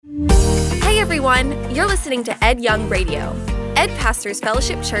everyone. You're listening to Ed Young Radio. Ed pastors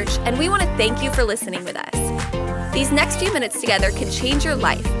Fellowship Church, and we want to thank you for listening with us. These next few minutes together can change your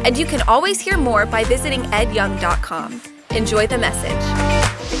life, and you can always hear more by visiting edyoung.com. Enjoy the message.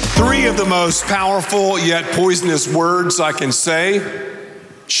 3 of the most powerful yet poisonous words I can say: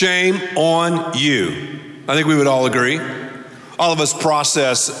 shame on you. I think we would all agree. All of us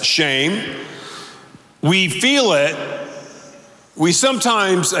process shame. We feel it. We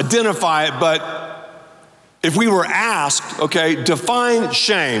sometimes identify it, but if we were asked, okay, define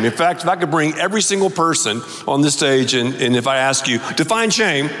shame. In fact, if I could bring every single person on this stage and if I ask you, define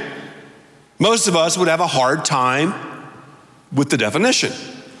shame, most of us would have a hard time with the definition.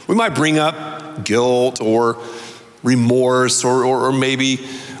 We might bring up guilt or remorse or maybe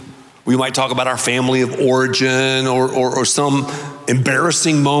we might talk about our family of origin or some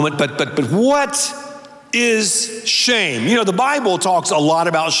embarrassing moment, but what is shame? You know, the Bible talks a lot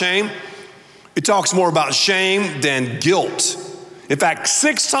about shame. It talks more about shame than guilt. In fact,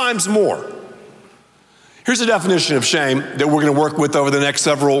 6 times more. Here's a definition of shame that we're going to work with over the next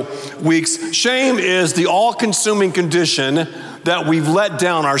several weeks. Shame is the all-consuming condition that we've let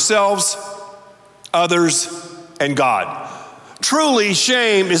down ourselves, others, and God. Truly,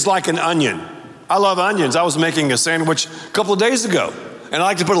 shame is like an onion. I love onions. I was making a sandwich a couple of days ago, and I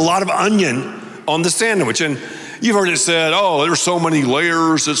like to put a lot of onion on the sandwich. And you've heard it said, oh, there's so many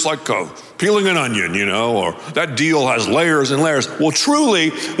layers, it's like peeling an onion, you know, or that deal has layers and layers. Well, truly,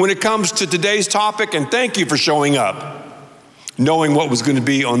 when it comes to today's topic, and thank you for showing up, knowing what was going to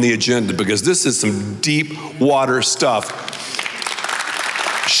be on the agenda, because this is some deep water stuff.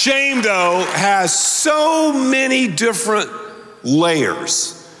 Shame, though, has so many different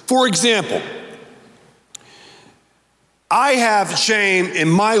layers. For example, I have shame in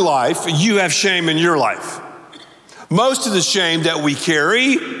my life, you have shame in your life. Most of the shame that we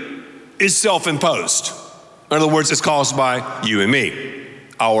carry is self-imposed. In other words, it's caused by you and me,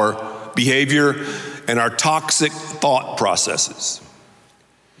 our behavior and our toxic thought processes.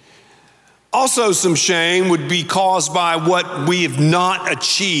 Also, some shame would be caused by what we have not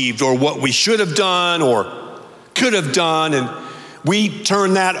achieved or what we should have done or could have done, and we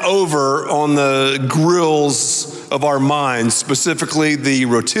turn that over on the grills of our minds, specifically the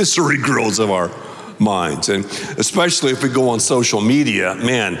rotisserie grills of our minds. And especially if we go on social media,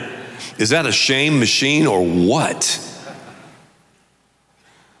 man, is that a shame machine or what?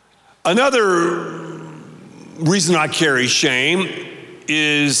 Another reason I carry shame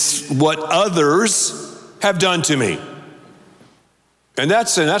is what others have done to me. And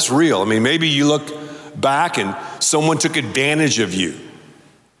that's real. I mean, maybe you look back and someone took advantage of you.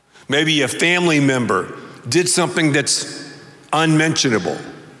 Maybe a family member did something that's unmentionable.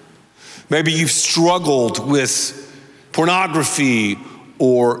 Maybe you've struggled with pornography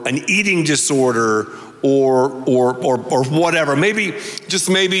or an eating disorder or whatever. Maybe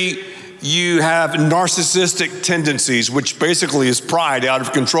you have narcissistic tendencies, which basically is pride out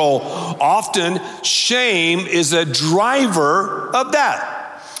of control. Often, shame is a driver of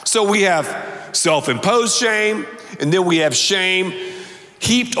that. So we have self-imposed shame, and then we have shame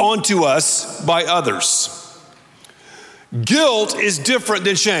heaped onto us by others. Guilt is different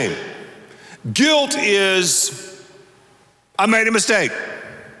than shame. Guilt is, I made a mistake.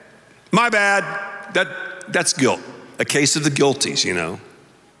 My bad. That's guilt. A case of the guilties, you know.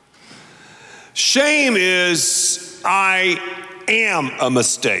 Shame is, I am a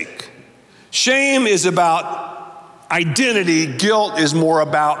mistake. Shame is about identity. Guilt is more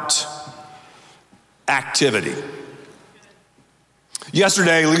about activity.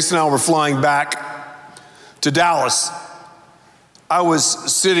 Yesterday, Lisa and I were flying back to Dallas. I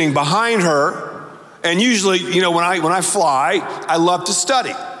was sitting behind her, and usually, you know, when I fly, I love to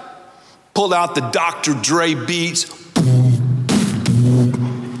study. Pulled out the Dr. Dre beats,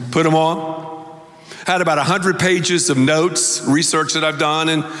 put them on. Had about 100 pages of notes, research that I've done,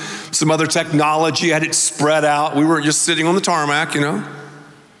 and some other technology. I had it spread out. We were just sitting on the tarmac, you know,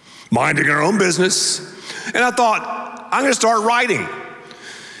 minding our own business. And I thought, I'm going to start writing.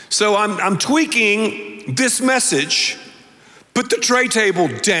 So I'm tweaking this message, put the tray table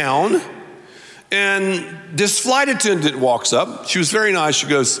down, and this flight attendant walks up. She was very nice. She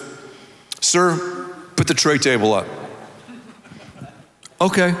goes, "Sir, put the tray table up."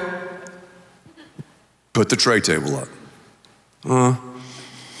 Okay. Put the tray table up.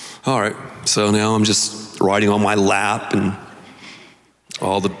 All right. So now I'm just writing on my lap, and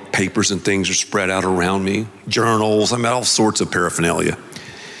all the papers and things are spread out around me. Journals, all sorts of paraphernalia.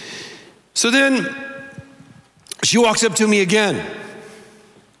 So then she walks up to me again.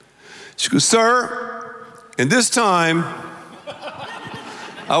 She goes, "Sir," and this time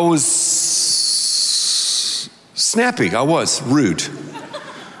I was snappy. I was rude.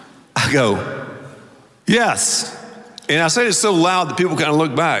 I go, yes. And I said it so loud that people kind of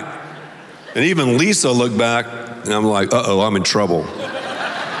look back. And even Lisa looked back, and I'm like, uh-oh, I'm in trouble.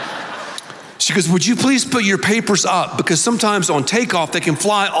 She goes, would you please put your papers up? Because sometimes on takeoff, they can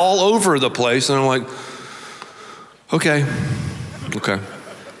fly all over the place. And I'm like, okay. I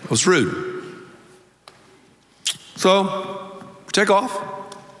was rude. So, take off.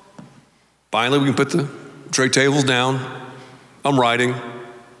 Finally, we can put the tray tables down. I'm writing.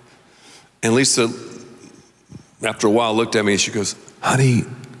 And Lisa, after a while, looked at me and she goes, honey,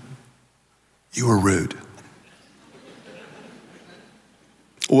 you were rude.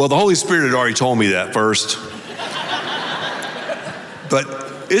 Well, the Holy Spirit had already told me that first. But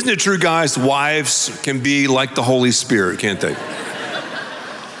isn't it true, guys, wives can be like the Holy Spirit, can't they?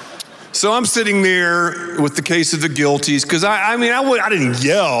 So I'm sitting there with the case of the guilties, because I didn't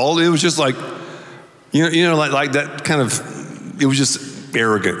yell. It was just like, like that kind of, it was just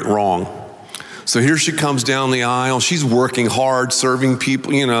arrogant, wrong. So here she comes down the aisle. She's working hard, serving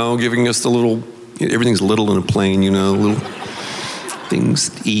people, giving us the little, everything's little in a plane, little things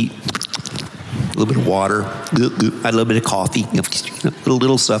to eat, a little bit of water, a little bit of coffee,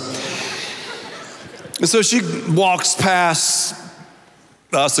 little stuff. And so she walks past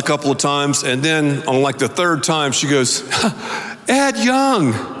us a couple of times, and then on like the third time, she goes, Ed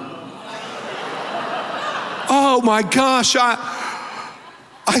Young. Oh my gosh, I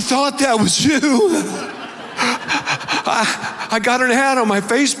thought that was you. I got an ad on my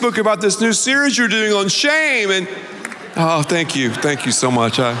Facebook about this new series you're doing on shame, and oh, thank you so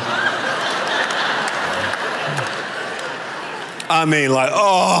much.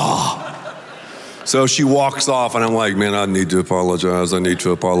 So she walks off, and I'm like, man, I need to apologize. And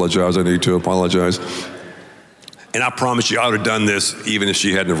I promise you, I would have done this even if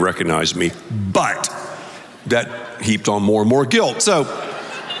she hadn't have recognized me. But that heaped on more and more guilt. So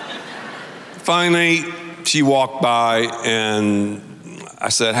finally, she walked by, and I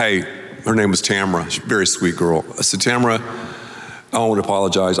said, hey, her name was Tamara. She's a very sweet girl. I said, Tamara, I want to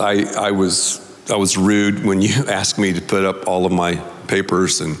apologize. I was rude when you asked me to put up all of my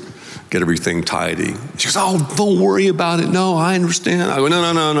papers and get everything tidy. She goes, oh, don't worry about it. No, I understand. I go,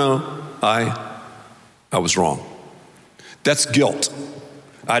 no. I was wrong. That's guilt.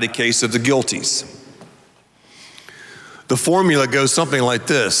 I had a case of the guilties. The formula goes something like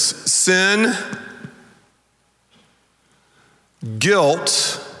this: sin,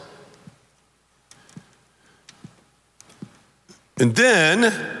 guilt, and then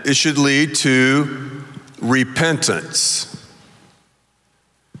it should lead to repentance.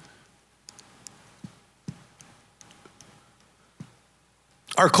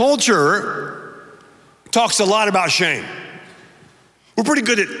 Our culture talks a lot about shame. We're pretty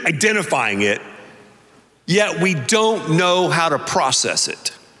good at identifying it, yet we don't know how to process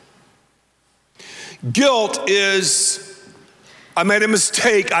it. Guilt is, I made a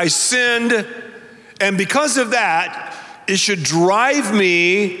mistake, I sinned, and because of that, it should drive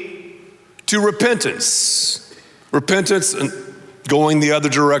me to repentance. Repentance and going the other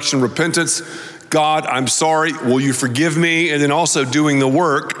direction. Repentance, God, I'm sorry, will you forgive me? And then also doing the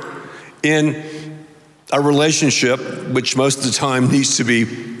work in a relationship, which most of the time needs to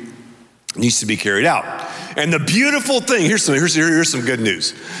be carried out. And the beautiful thing, here's some good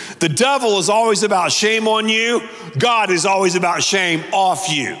news. The devil is always about shame on you. God is always about shame off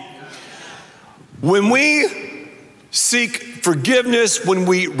you. When we seek forgiveness, when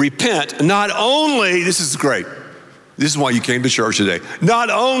we repent, not only, this is great, this is why you came to church today, not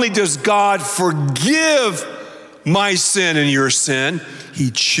only does God forgive my sin and your sin,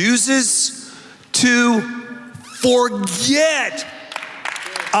 he chooses to forget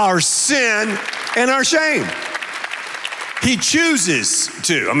our sin and our shame. He chooses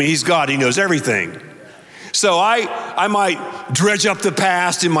to. I mean, he's God, he knows everything. So I might dredge up the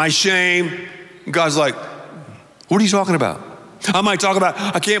past in my shame. God's like, what are you talking about? I might talk about,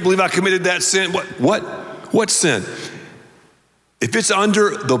 I can't believe I committed that sin. What sin? If it's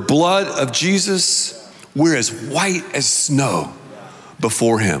under the blood of Jesus, we're as white as snow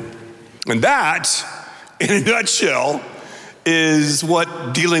before him. And that, in a nutshell, is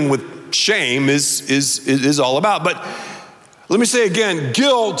what dealing with shame is all about. But let me say again,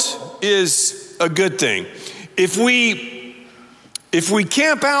 guilt is a good thing. If we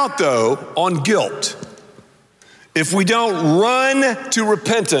camp out, though, on guilt, if we don't run to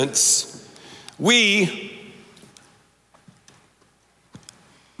repentance, we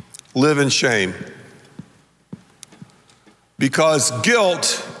live in shame. Because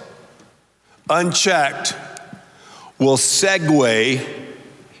guilt, unchecked, will segue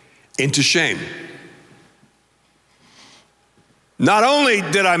into shame. Not only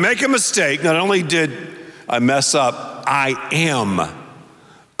did I make a mistake, not only did I mess up, I am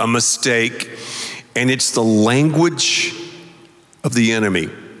a mistake. And it's the language of the enemy.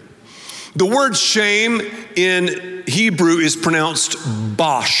 The word shame in Hebrew is pronounced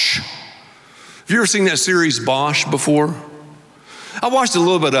bosh. Have you ever seen that series Bosch before? I watched a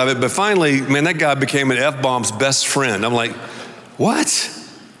little bit of it, but finally, man, that guy became an F-bomb's best friend. I'm like, what?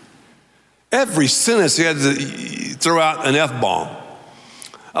 Every sentence he had to throw out an F-bomb.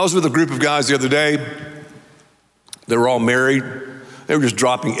 I was with a group of guys the other day. They were all married. They were just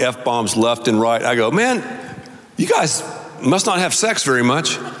dropping F-bombs left and right. I go, man, you guys must not have sex very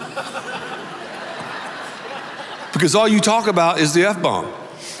much. Because all you talk about is the F-bomb.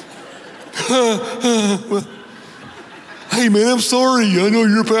 Hey man, I'm sorry. I know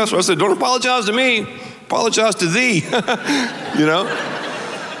you're a pastor. I said, don't apologize to me. Apologize to thee. You know?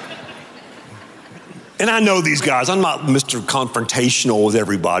 And I know these guys. I'm not Mr. Confrontational with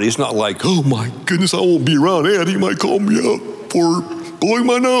everybody. It's not like, oh my goodness, I won't be around Ed. He might call me out for blowing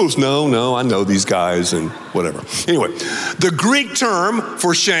my nose. No, I know these guys and whatever. Anyway, the Greek term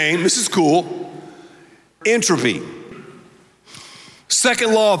for shame, this is cool, entropy.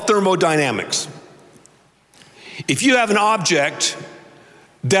 Second law of thermodynamics. If you have an object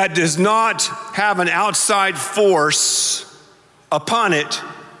that does not have an outside force upon it,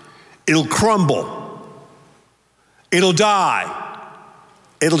 it'll crumble. It'll die.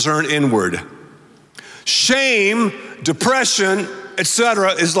 It'll turn inward. Shame, depression,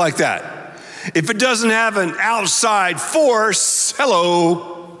 etc. is like that. If it doesn't have an outside force,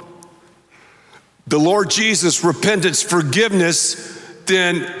 hello, the Lord Jesus, repentance, forgiveness,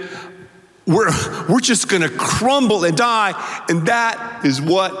 then we're just going to crumble and die. And that is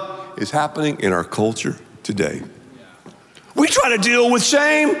what is happening in our culture today. We try to deal with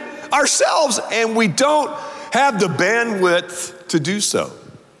shame ourselves, and we don't have the bandwidth to do so.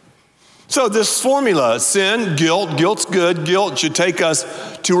 So this formula, sin, guilt's good, guilt should take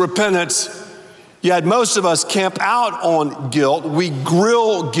us to repentance. Yet most of us camp out on guilt. We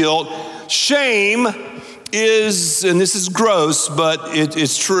grill guilt. Shame is, and this is gross, but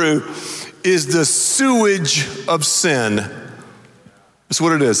it's true, is the sewage of sin. That's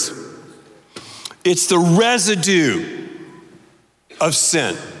what it is. It's the residue of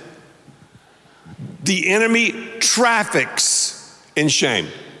sin. The enemy traffics in shame.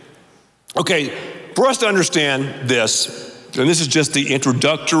 Okay, for us to understand this, and this is just the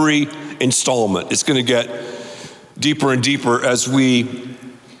introductory installment. It's going to get deeper and deeper as we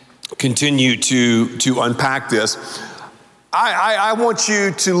continue to unpack this. I want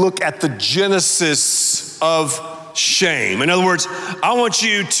you to look at the genesis of shame. In other words, I want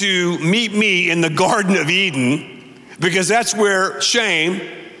you to meet me in the Garden of Eden, because that's where shame,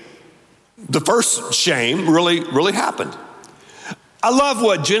 the first shame, really happened. I love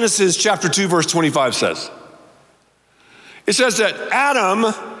what Genesis chapter 2, verse 25 says. It says that Adam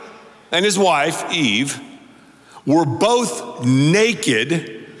and his wife, Eve, were both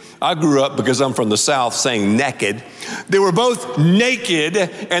naked. I grew up, because I'm from the South, saying naked. They were both naked,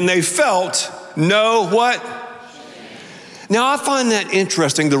 and they felt no what? Now, I find that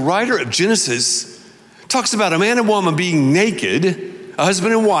interesting. The writer of Genesis talks about a man and woman being naked, a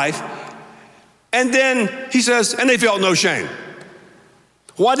husband and wife, and then he says, and they felt no shame.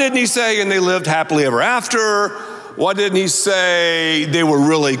 Why didn't he say, and they lived happily ever after? Why didn't he say they were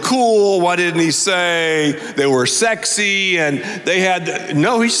really cool? Why didn't he say they were sexy and they had,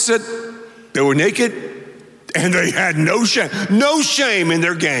 no, he said they were naked and they had no shame in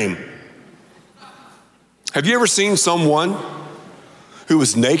their game. Have you ever seen someone who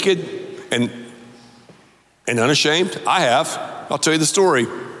was naked and unashamed? I have. I'll tell you the story.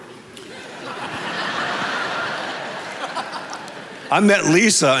 I met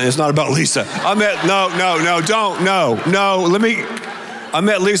Lisa, and it's not about Lisa. I met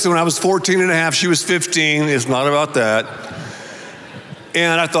Lisa when I was 14 and a half. She was 15. It's not about that.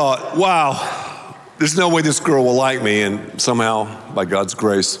 And I thought, wow, there's no way this girl will like me. And somehow, by God's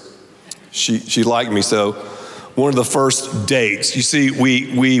grace, she liked me. So one of the first dates, you see,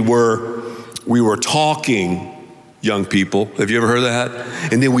 we were talking, young people. Have you ever heard that?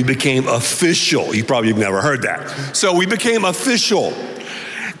 And then we became official. You probably have never heard that. So we became official.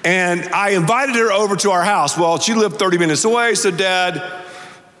 And I invited her over to our house. Well, she lived 30 minutes away, so Dad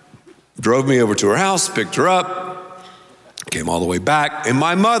drove me over to her house, picked her up, came all the way back. And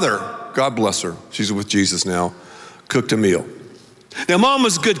my mother, God bless her, she's with Jesus now, cooked a meal. Now, Mom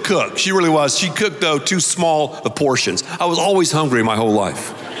was a good cook. She really was. She cooked, though, too small of portions. I was always hungry my whole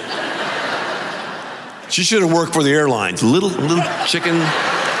life. She should have worked for the airlines. Little chicken,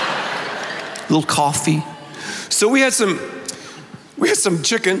 little coffee. So we had some We had some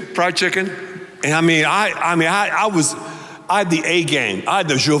chicken, fried chicken. And I had the A game. I had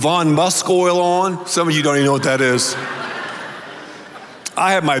the Jovan Musk oil on. Some of you don't even know what that is.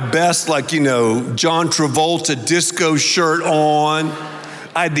 I had my best, John Travolta disco shirt on.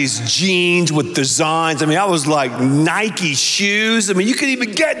 I had these jeans with designs. I was like Nike shoes. You couldn't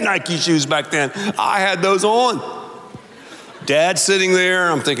even get Nike shoes back then. I had those on. Dad's sitting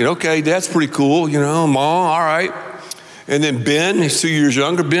there. I'm thinking, okay, Dad's pretty cool, Mom, all right. And then Ben, he's 2 years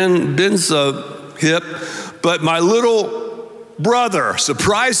younger. Ben's hip. But my little brother,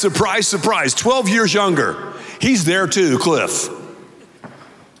 surprise, surprise, surprise, 12 years younger, he's there too, Cliff.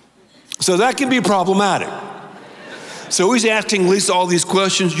 So that can be problematic. So he's asking Lisa all these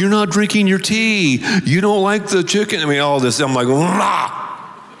questions. You're not drinking your tea. You don't like the chicken. All this. I'm like,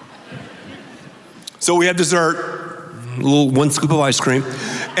 ah. So we have dessert, one scoop of ice cream.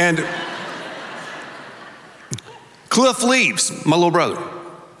 And Cliff leaves, my little brother.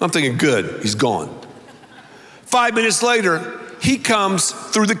 I'm thinking, good, he's gone. 5 minutes later, he comes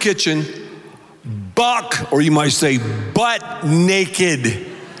through the kitchen, buck, or you might say butt naked,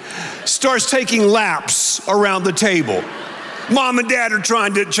 starts taking laps around the table. Mom and Dad are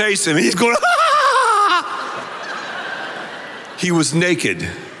trying to chase him. He's going, ah! He was naked,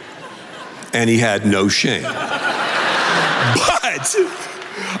 and he had no shame. But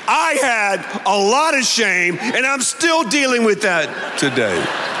I had a lot of shame, and I'm still dealing with that today.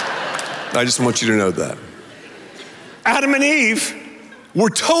 I just want you to know that. Adam and Eve were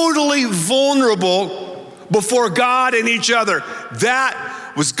totally vulnerable before God and each other.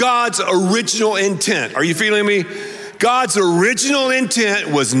 That was God's original intent. Are you feeling me? God's original intent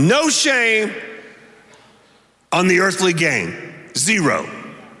was no shame on the earthly game. 0.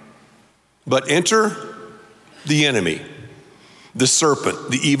 But enter the enemy, the serpent,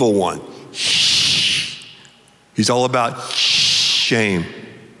 the evil one. He's all about shame.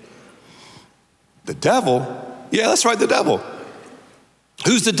 The devil? Yeah, that's right, the devil.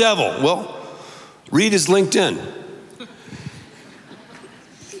 Who's the devil? Well, read his LinkedIn.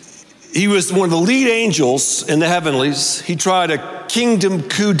 He was one of the lead angels in the heavenlies. He tried a kingdom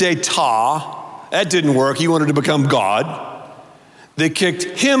coup d'etat. That didn't work. He wanted to become God. They kicked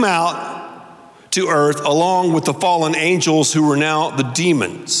him out to earth along with the fallen angels who were now the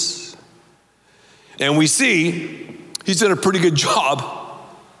demons. And we see he's done a pretty good job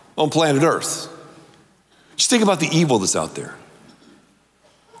on planet Earth. Just think about the evil that's out there.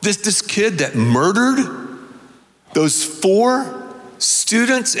 This kid that murdered those 4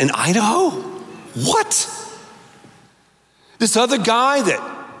 students in Idaho? What? This other guy that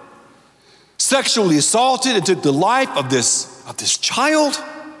sexually assaulted and took the life of this child?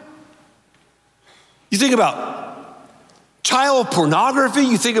 You think about child pornography,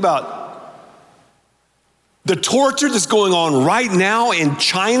 you think about the torture that's going on right now in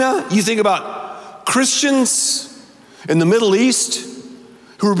China, you think about Christians in the Middle East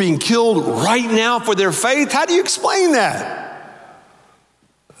who are being killed right now for their faith. How do you explain that?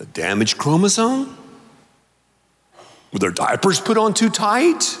 A damaged chromosome? Were their diapers put on too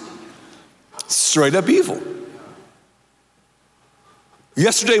tight? Straight up evil.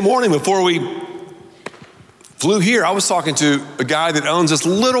 Yesterday morning before we flew here, I was talking to a guy that owns this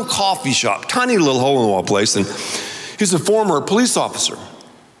little coffee shop, tiny little hole-in-the-wall place, and he's a former police officer.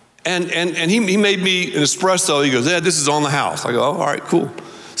 And he made me an espresso. He goes, Ed, this is on the house. I go, oh, all right, cool.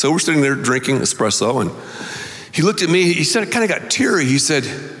 So we're sitting there drinking espresso, and he looked at me, he said, it kind of got teary. He said,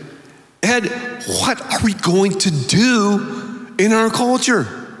 Ed, what are we going to do in our culture?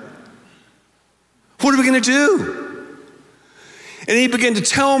 What are we going to do? And he began to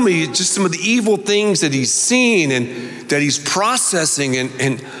tell me just some of the evil things that he's seen and that he's processing.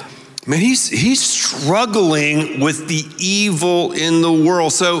 And man, he's struggling with the evil in the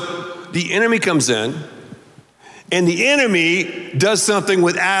world. So the enemy comes in, and the enemy does something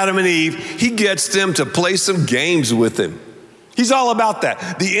with Adam and Eve. He gets them to play some games with him. He's all about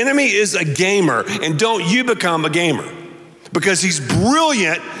that. The enemy is a gamer, and don't you become a gamer, because he's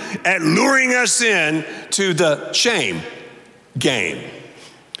brilliant at luring us in to the shame game.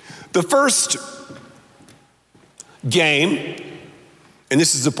 The first game, and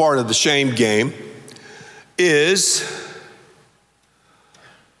this is a part of the shame game, is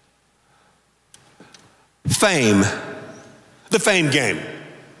fame. The fame game.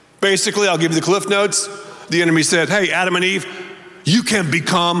 Basically, I'll give you the Cliff Notes. The enemy said, hey, Adam and Eve, you can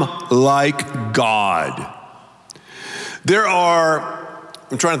become like God.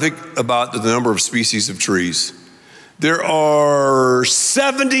 I'm trying to think about the number of species of trees. There are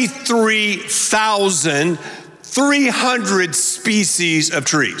 73,300 species of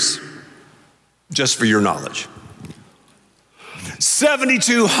trees, just for your knowledge.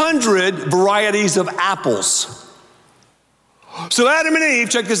 7,200 varieties of apples. So Adam and Eve,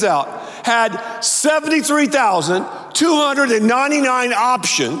 check this out, had 73,299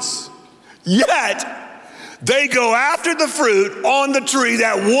 options, yet they go after the fruit on the tree,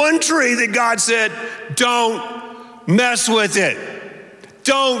 that one tree that God said, don't mess with it.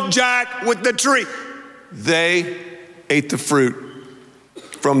 Don't jack with the tree. They ate the fruit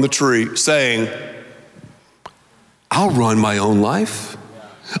from the tree, saying, I'll run my own life.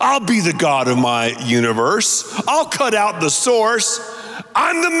 I'll be the God of my universe. I'll cut out the source.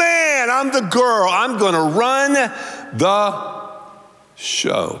 I'm the man. I'm the girl. I'm going to run the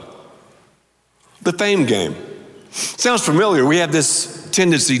show. The fame game. Sounds familiar. We have this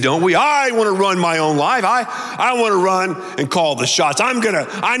tendency, don't we? I want to run my own life. I want to run and call the shots.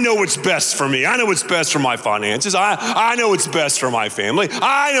 I know what's best for me. I know what's best for my finances. I know what's best for my family.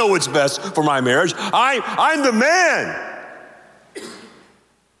 I know what's best for my marriage. I'm the man.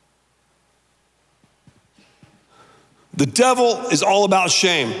 The devil is all about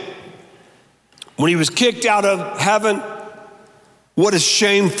shame. When he was kicked out of heaven, what a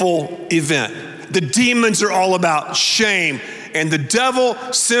shameful event. The demons are all about shame. And the devil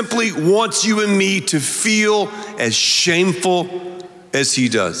simply wants you and me to feel as shameful as he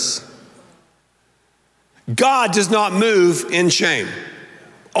does. God does not move in shame.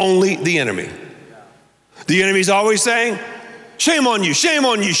 Only the enemy. The enemy's always saying, shame on you, shame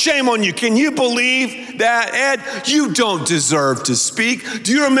on you, shame on you. Can you believe that, Ed? You don't deserve to speak.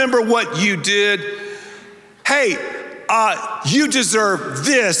 Do you remember what you did? Hey, you deserve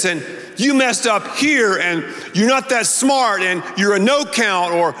this, and you messed up here, and you're not that smart, and you're a no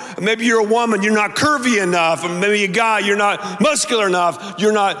count, or maybe you're a woman, you're not curvy enough, or maybe a guy, you're not muscular enough,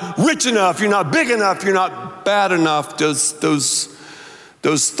 you're not rich enough, you're not big enough, you're not bad enough. Those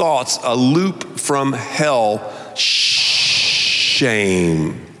thoughts, a loop from hell.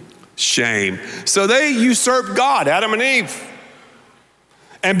 Shame. So they usurped God, Adam and Eve.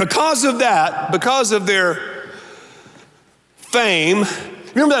 And because of that, because of their fame,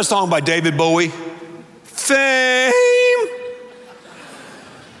 remember that song by David Bowie? Fame.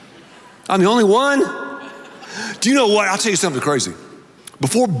 I'm the only one. Do you know what? I'll tell you something crazy.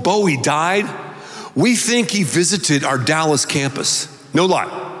 Before Bowie died, we think he visited our Dallas campus. No lie.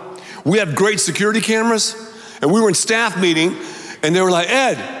 We have great security cameras, and we were in staff meeting, and they were like,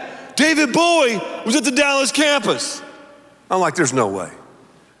 Ed, David Bowie was at the Dallas campus. I'm like, there's no way.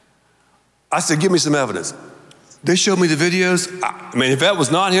 I said, give me some evidence. They showed me the videos. I mean, if that was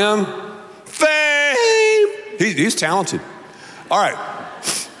not him, fame. He's talented. All right.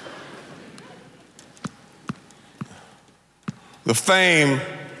 The fame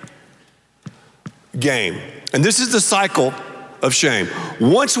game. And this is the cycle of shame.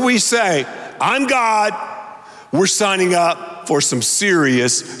 Once we say, I'm God, we're signing up for some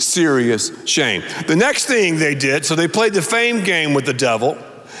serious shame. The next thing they did, so they played the fame game with the devil,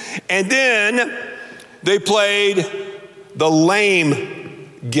 and then they played the lame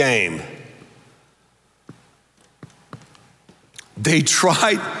game. They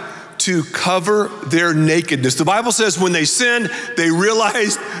tried to cover their nakedness. The Bible says when they sinned, they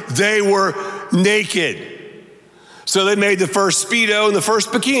realized they were naked. So they made the first Speedo and the first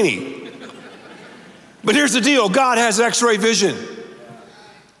bikini. But here's the deal, God has X-ray vision.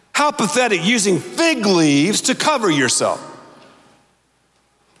 How pathetic, using fig leaves to cover yourself.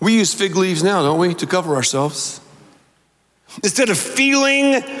 We use fig leaves now, don't we, to cover ourselves? Instead of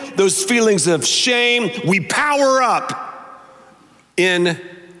feeling those feelings of shame, we power up in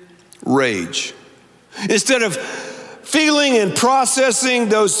rage. Instead of feeling and processing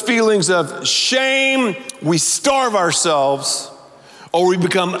those feelings of shame, we starve ourselves, or we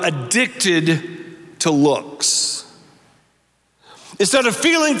become addicted to looks. Instead of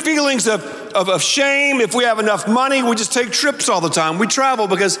feeling feelings of shame, if we have enough money, we just take trips all the time. We travel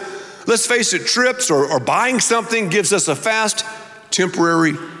because, let's face it, trips or buying something gives us a fast,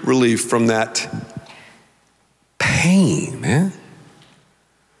 temporary relief from that pain, man.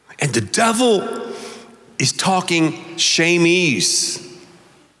 And the devil is talking shameese.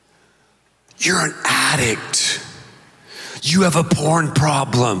 You're an addict. You have a porn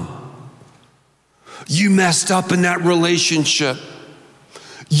problem. You messed up in that relationship.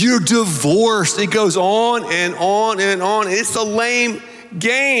 You're divorced. It goes on and on and on. It's a lame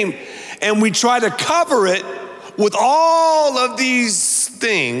game. And we try to cover it with all of these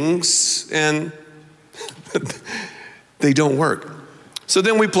things, and they don't work. So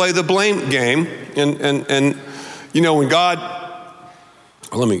then we play the blame game, and you know, when God,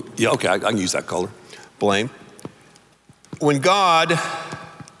 I can use that color, blame. When God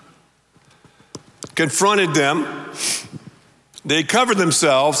confronted them They cover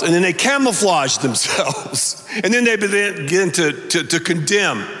themselves, and then they camouflage themselves. And then they begin to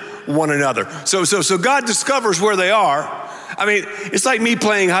condemn one another. So God discovers where they are. I mean, it's like me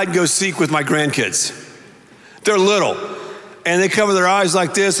playing hide and go seek with my grandkids. They're little, and they cover their eyes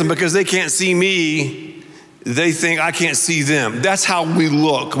like this, and because they can't see me, they think I can't see them. That's how we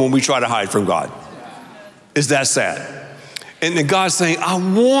look when we try to hide from God. Is that sad? And then God's saying, I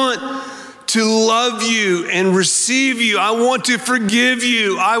want to love you and receive you. I want to forgive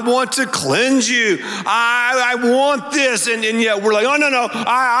you. I want to cleanse you. I want this. And yet we're like, oh, no.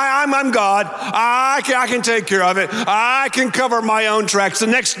 I'm God. I can take care of it. I can cover my own tracks. The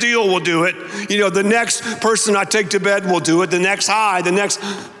next deal will do it. The next person I take to bed will do it. The next high, the next.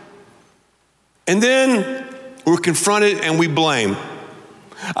 And then we're confronted and we blame.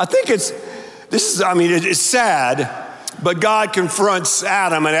 I think it's sad. But God confronts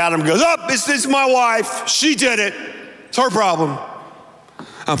Adam, and Adam goes, it's my wife. She did it. It's her problem.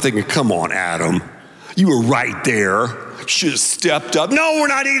 I'm thinking, come on, Adam. You were right there. You should have stepped up. No, we're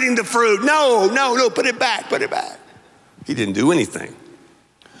not eating the fruit. No, put it back. He didn't do anything.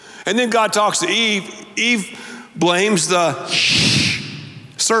 And then God talks to Eve. Eve blames the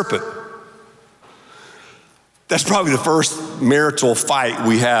serpent. That's probably the first marital fight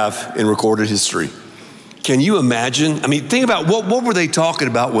we have in recorded history. Can you imagine? I mean, think about what were they talking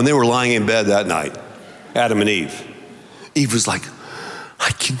about when they were lying in bed that night, Adam and Eve? Eve was like, I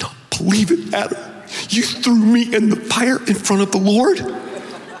cannot believe it, Adam. You threw me in the fire in front of the Lord?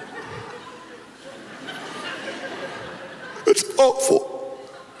 That's awful.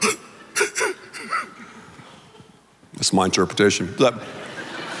 That's my interpretation.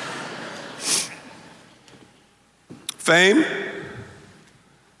 Fame,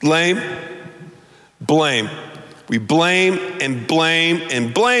 blame. We blame and blame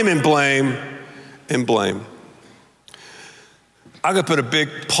and blame and blame and blame. I'm going to put a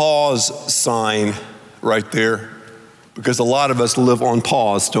big pause sign right there because a lot of us live on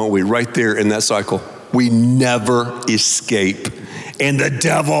pause, don't we? Right there in that cycle. We never escape. And the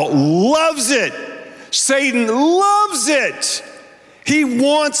devil loves it. Satan loves it. He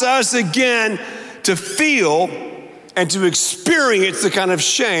wants us again to feel and to experience the kind of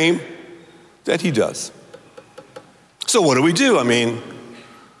shame that he does. So what do we do? I mean,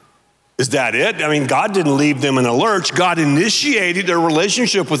 is that it? I mean, God didn't leave them in a lurch. God initiated a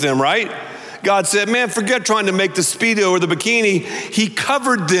relationship with them, right? God said, man, forget trying to make the Speedo or the bikini. He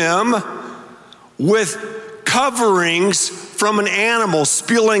covered them with coverings from an animal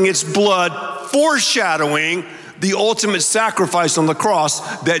spilling its blood, foreshadowing the ultimate sacrifice on the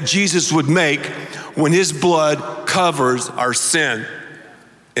cross that Jesus would make when his blood covers our sin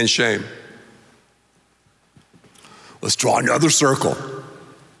and shame. Let's draw another circle.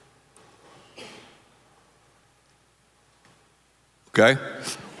 Okay?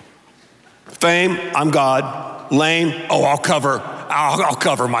 Fame, I'm God. Lame, I'll cover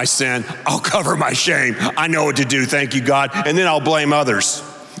my sin. I'll cover my shame. I know what to do, thank you, God. And then I'll blame others.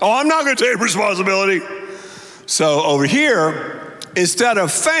 I'm not gonna take responsibility. So over here, instead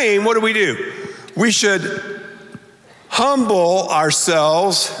of fame, what do? We should humble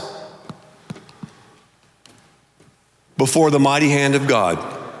ourselves before the mighty hand of God.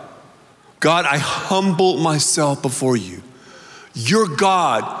 God, I humble myself before you. You're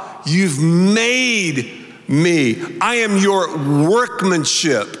God. You've made me. I am your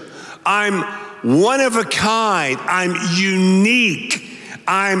workmanship. I'm one of a kind. I'm unique.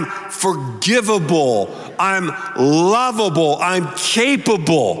 I'm forgivable. I'm lovable. I'm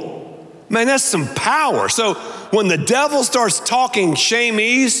capable. Man, that's some power. So when the devil starts talking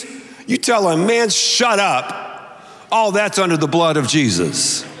shame-ease, you tell him, man, shut up. All that's under the blood of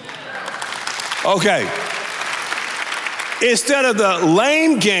Jesus. Okay. Instead of the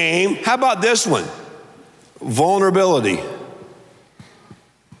lame game, how about this one? Vulnerability.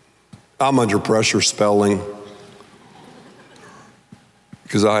 I'm under pressure spelling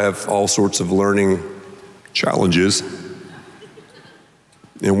because I have all sorts of learning challenges.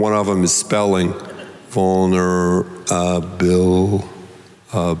 And one of them is spelling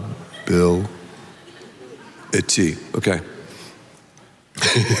vulnerability. Okay.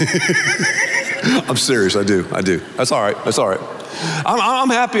 I'm serious, I do. That's all right. I'm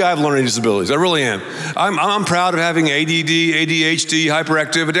happy I have learning disabilities, I really am. I'm proud of having ADD, ADHD,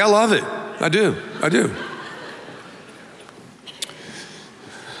 hyperactivity. I love it, I do.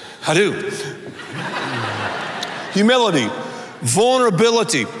 Humility,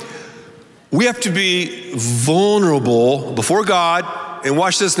 vulnerability. We have to be vulnerable before God, and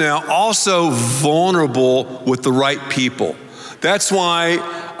watch this now, also vulnerable with the right people. That's why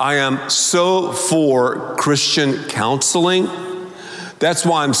I am so for Christian counseling. That's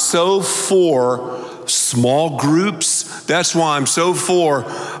why I'm so for small groups. That's why I'm so for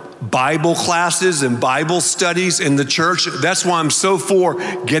Bible classes and Bible studies in the church. That's why I'm so for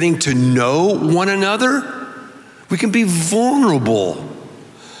getting to know one another. We can be vulnerable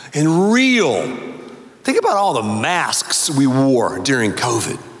and real. Think about all the masks we wore during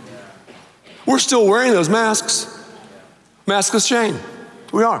COVID. We're still wearing those masks. Maskless shame.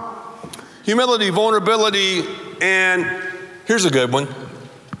 We are. Humility, vulnerability, and here's a good one.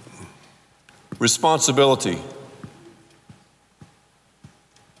 Responsibility.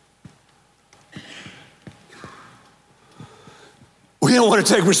 We don't want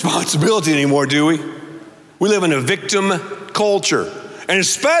to take responsibility anymore, do we? We live in a victim culture, and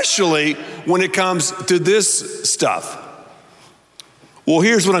especially when it comes to this stuff. Well,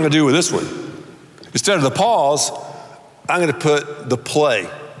 here's what I'm going to do with this one. Instead of the pause, I'm going to put the play,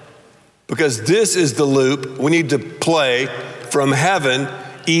 because this is the loop we need to play from heaven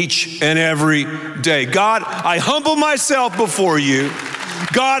each and every day. God, I humble myself before you.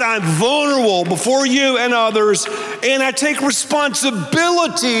 God, I'm vulnerable before you and others, and I take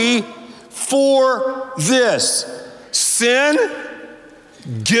responsibility for this. Sin,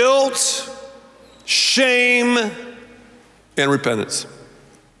 guilt, shame, and repentance.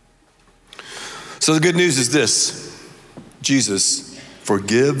 So the good news is this: Jesus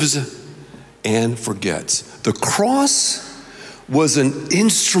forgives and forgets. The cross was an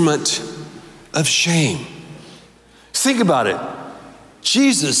instrument of shame. Think about it.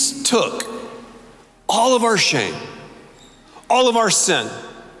 Jesus took all of our shame, all of our sin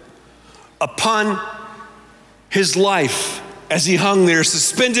upon his life as he hung there,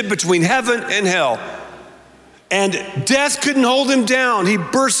 suspended between heaven and hell. And death couldn't hold him down. He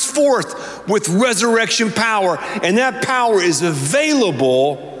burst forth with resurrection power, and that power is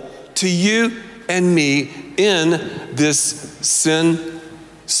available to you and me in this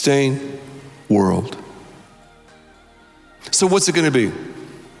sin-stained world. So what's it going to be?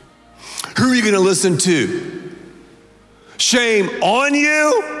 Who are you going to listen to? Shame on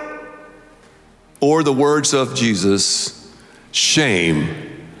you? Or the words of Jesus,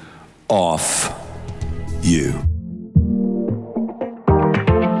 shame off you.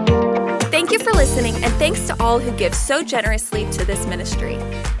 Thank you for listening, and thanks to all who give so generously to this ministry.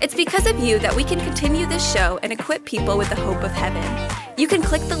 It's because of you that we can continue this show and equip people with the hope of heaven. You can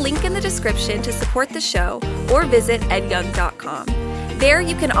click the link in the description to support the show or visit edyoung.com. There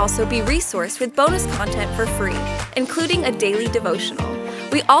you can also be resourced with bonus content for free, including a daily devotional.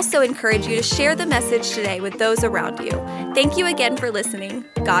 We also encourage you to share the message today with those around you. Thank you again for listening.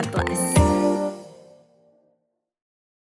 God bless.